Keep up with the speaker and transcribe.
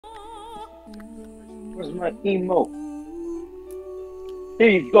Where's my emote? Here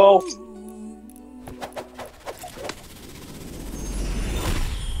you go.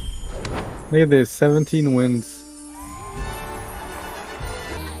 Look at this, 17 wins.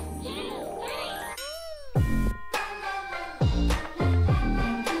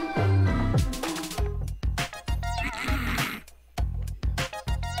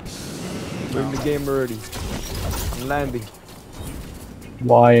 Bring the game already. I'm landing.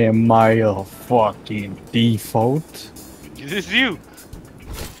 Why am I a fucking default? This is you.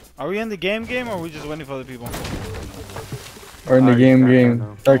 Are we in the game or are we just waiting for the people? Or in the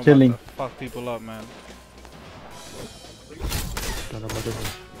game. Start killing. Fuck people up, man.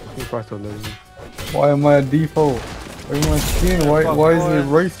 Why am I a default? Everyone's skin. Why is it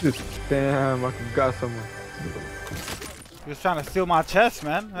racist? Damn, I got someone. He was trying to steal my chest,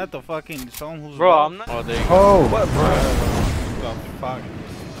 man. I had to fucking show him who's Bro, I'm not. Oh, there you go. Oh! What, bro? Oh, fuck.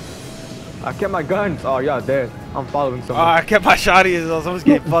 I kept my guns. Oh, y'all dead. I'm following Oh, someone. I kept my shotty as well. Someone's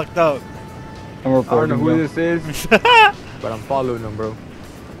getting fucked up. I'm I don't know reporting who them. this is, but I'm following them, bro.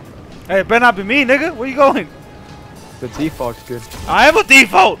 Hey, it better not be me, nigga. Where you going? The default kid. I am a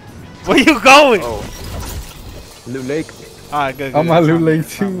default. Where you going? Oh. Loot Lake. Alright, good. I'm at Loot Lake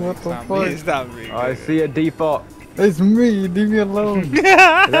too. What the fuck? fuck? It's not me. I see a default. It's me. Leave me alone. Is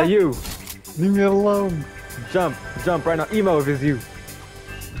that you? Leave me alone. Jump right now. Emo if it's you.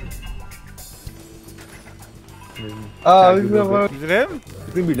 Leave me alone. Is it him?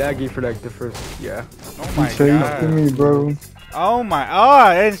 It's gonna be laggy for like the first, yeah. Oh my Chase god. me, bro. Oh my.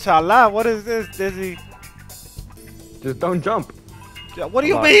 Oh, inshallah. What is this, Dizzy? Just don't jump. What do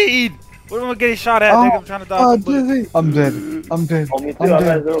you mean? What am I getting shot at, nigga? I'm trying to dodge. Oh, some bullets. Dizzy. I'm dead. I'm dead. Oh, me too. I'm I got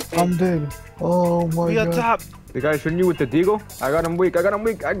dead. 0 feet. I'm dead. Oh my We on god. top. The guy shooting you with the deagle. I got him weak. I got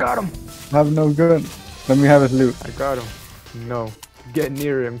him. I have no gun. Let me have his loot. I got him. No. Get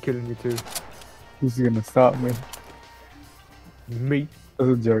near him. I'm killing you too. Who's gonna stop me? Me. It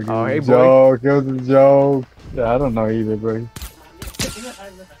was a joke. Oh, hey, It was a joke. It was a joke. Yeah, I don't know either, bro.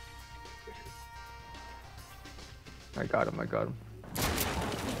 I got him.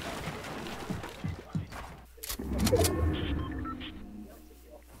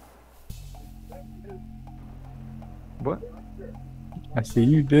 What? I see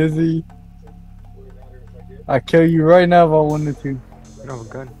you, Dizzy. I kill you right now if I wanted to. You don't have a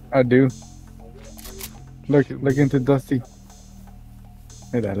gun. I do. Look into Dusty.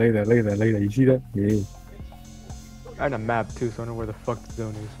 Look at that. You see that? Yeah. I had a map too, so I know where the fuck the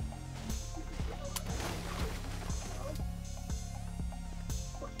zone is.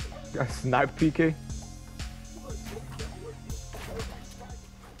 Got snipe PK.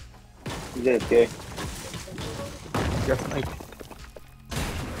 You did, okay. Got snipe.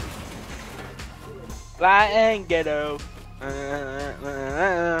 Fly and ghetto. Please,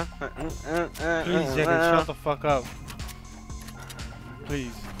 Jigga, shut the fuck up.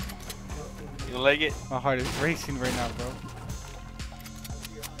 Please. You don't like it? My heart is racing right now, bro.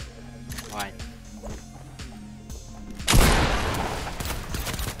 Fine.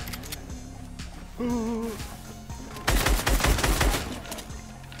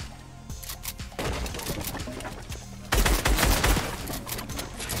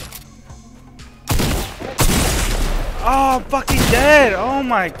 Oh, I'm fucking dead. Oh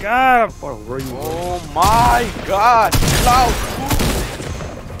my god. Oh, where you? Oh my god. Loud.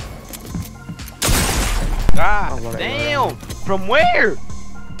 God damn. From where?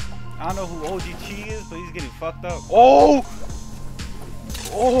 I don't know who OGT is, but he's getting fucked up. Oh.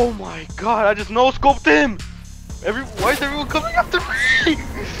 Oh my god. I just no scoped him. Why is everyone coming after me?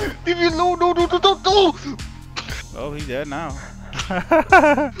 Leave me alone. No. Oh, he's dead now.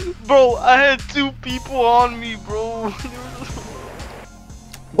 Bro, I had 2 people on me, bro.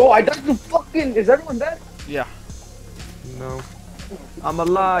 Bro, I died to fucking. Is everyone dead? Yeah. No. I'm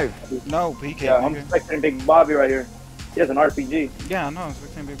alive. No, PK. Yeah, I'm expecting Big Bobby right here. He has an RPG. Yeah, I know. I'm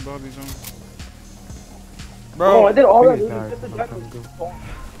expecting Big Bobby's on. Bro, I did all that. Please Dude. die. Just the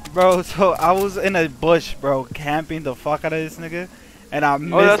Bro, so I was in a bush, bro, camping the fuck out of this nigga, and I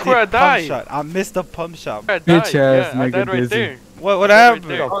missed that's where I the pump died. shot. I missed the pump shot. I died. Bitch ass Yeah, I nigga, died right Dizzy. there. What Right happened?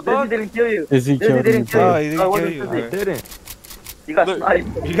 there. Oh, Dizzy didn't kill you. Dizzy Dizzy killed me, didn't kill Oh, bro. he didn't Oh, kill what you. is I Alright. didn't. You got Look.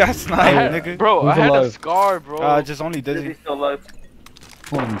 sniped. You got I sniped, had, nigga. bro, I Who's had a alive? scar, bro. Just only Dizzy. Dizzy's still alive.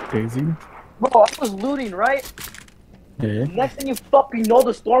 Oh, Daisy. Bro, I was looting, right? Yeah. Next thing you fucking know,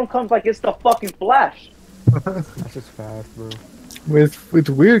 the storm comes like it's the fucking Flash. That's just fast, bro. It's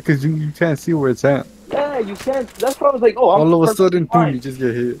weird because you can't see where it's at. Yeah, you can't. That's why I was like, oh, I'm All of a sudden, perfectly boom, you just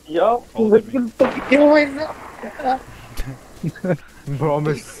get hit. Yo, Holy you fucking kill right now. Bro, I'm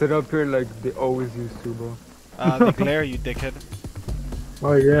gonna sit up here like they always used to, bro. The glare, you dickhead.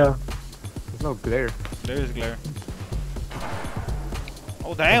 Oh, yeah. There's no glare. There is glare.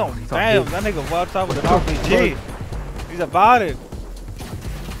 Oh damn, damn, that nigga walked out with an RPG. He's about it.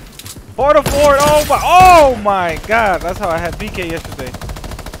 For the fort, oh my god, that's how I had BK yesterday.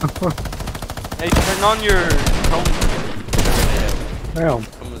 Hey, turn on your Damn.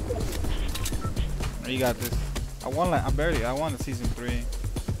 You got this. I won the season 3.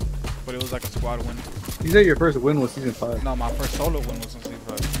 But it was like a squad win. You said your first win was season 5. No, my first solo win was on season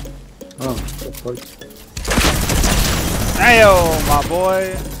 5. Oh, that's close. Damn, my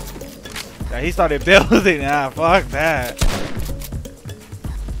boy. Yeah, he started building. Ah, fuck that.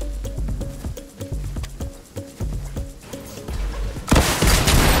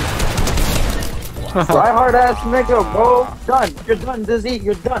 Try hard ass nigga, bro. Done. You're done, Dizzy.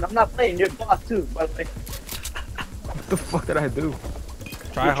 You're done. I'm not playing. You're boss too, by the way. What the fuck did I do?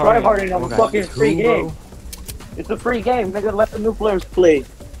 Try Try hard. harding on a fucking free game. It's a free game, nigga. Let the new players play.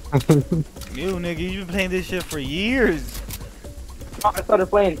 You nigga, you been playing this shit for years. I started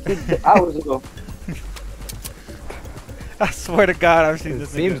playing 2 hours ago. I swear to God, I've seen It this.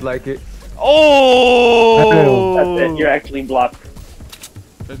 seems nigga. like it. Oh! That's it. You're actually blocked.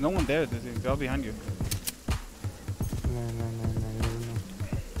 There's no one there. They're all behind you. No.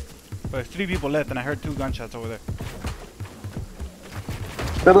 But there's 3 people left, and I heard 2 gunshots over there.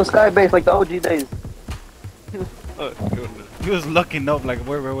 Build a sky base like the OG days. Oh, goodness. He was looking up like,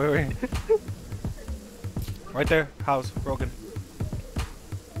 where? Right there, house, broken.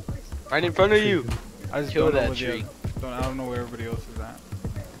 Right in front of you. I just Kill don't know that where tree. I don't know where everybody else is at.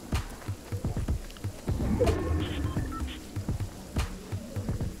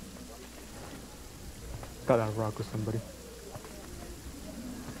 Thought I'd rock with somebody.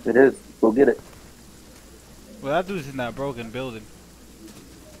 It is. Go get it. Well, that dude's in that broken building.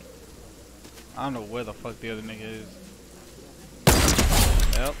 I don't know where the fuck the other nigga is.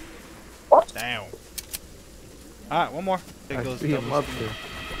 Yep. What? Damn. Alright, one more. There I goes see him double up speed. there.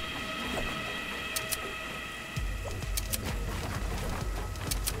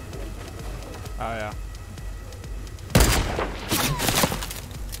 Oh yeah.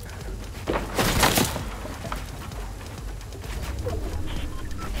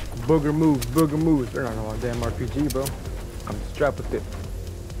 Booger moves. They're not on damn RPG, bro. I'm strapped with it.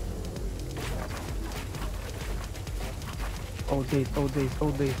 Old days. He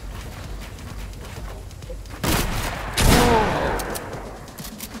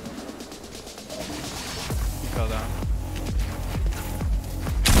fell down.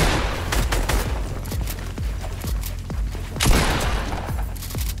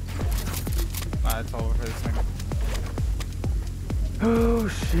 Nah, it's over for this nigga. Oh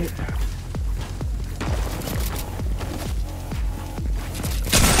shit.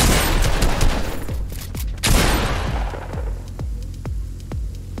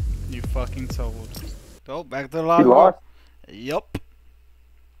 You fucking sold. Go back to the You lobby. lost? Yup.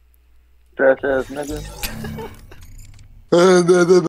 Trash ass nigga.